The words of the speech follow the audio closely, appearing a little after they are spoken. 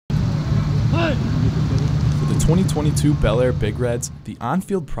2022 Bellaire Big Reds, the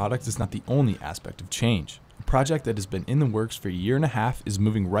on-field product is not the only aspect of change. A project that has been in the works for a year and a half is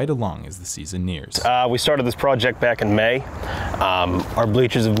moving right along as the season nears. We started this project back in May. Our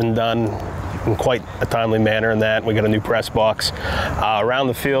bleachers have been done in quite a timely manner in that. We got a new press box. Around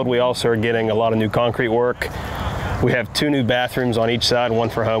the field, we also are getting a lot of new concrete work. We have 2 new bathrooms on each side,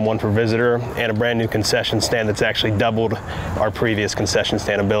 one for home, one for visitor, and a brand new concession stand that's actually doubled our previous concession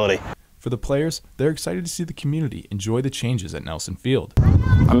stand ability. For the players, they're excited to see the community enjoy the changes at Nelson Field.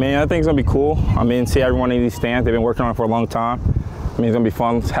 I think it's going to be cool. See everyone in these stands. They've been working on it for a long time. It's going to be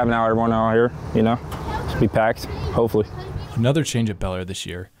fun having everyone out here, Just be packed, hopefully. Another change at Bellaire this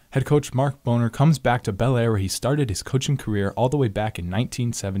year. Head coach Mark Boner comes back to Bellaire where he started his coaching career all the way back in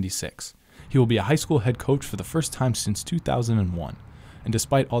 1976. He will be a high school head coach for the first time since 2001. And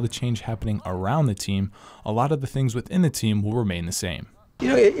despite all the change happening around the team, a lot of the things within the team will remain the same.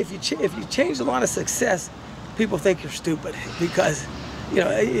 If you change a lot of success, people think you're stupid because,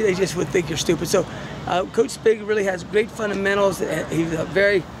 they just would think you're stupid. So Coach Spig really has great fundamentals. He's a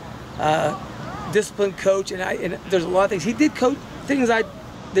very disciplined coach, and there's a lot of things. He did coach things that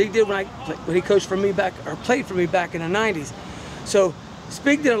he did when he coached for me back, or played for me back in the 90s. So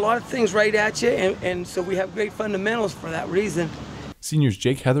Spig did a lot of things right at you, and so we have great fundamentals for that reason. Seniors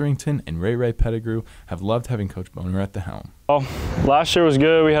Jake Hetherington and Ray Pettigrew have loved having Coach Boner at the helm. Well, last year was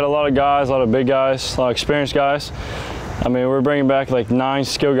good. We had a lot of guys, a lot of big guys, a lot of experienced guys. We're bringing back like 9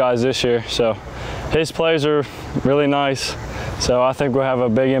 skill guys this year, so his plays are really nice. So I think we'll have a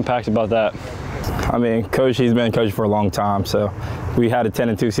big impact about that. Coach, he's been coaching for a long time, so we had a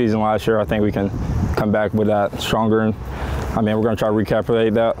 10-2 season last year. I think we can come back with that stronger. And we're going to try to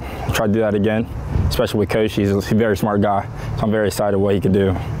recapitulate that, try to do that again, especially with Coach. He's a very smart guy, so I'm very excited what he can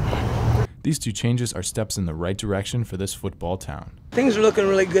do. These 2 changes are steps in the right direction for this football town. Things are looking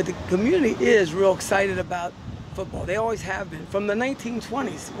really good. The community is real excited about football. They always have been. From the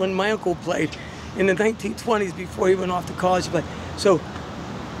 1920s, when my uncle played in the 1920s before he went off to college to play. So,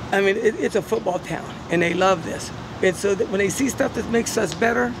 it's a football town, and they love this. And so that when they see stuff that makes us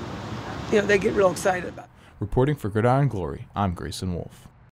better, they get real excited about it. Reporting for Gridiron Glory, I'm Grayson Wolf.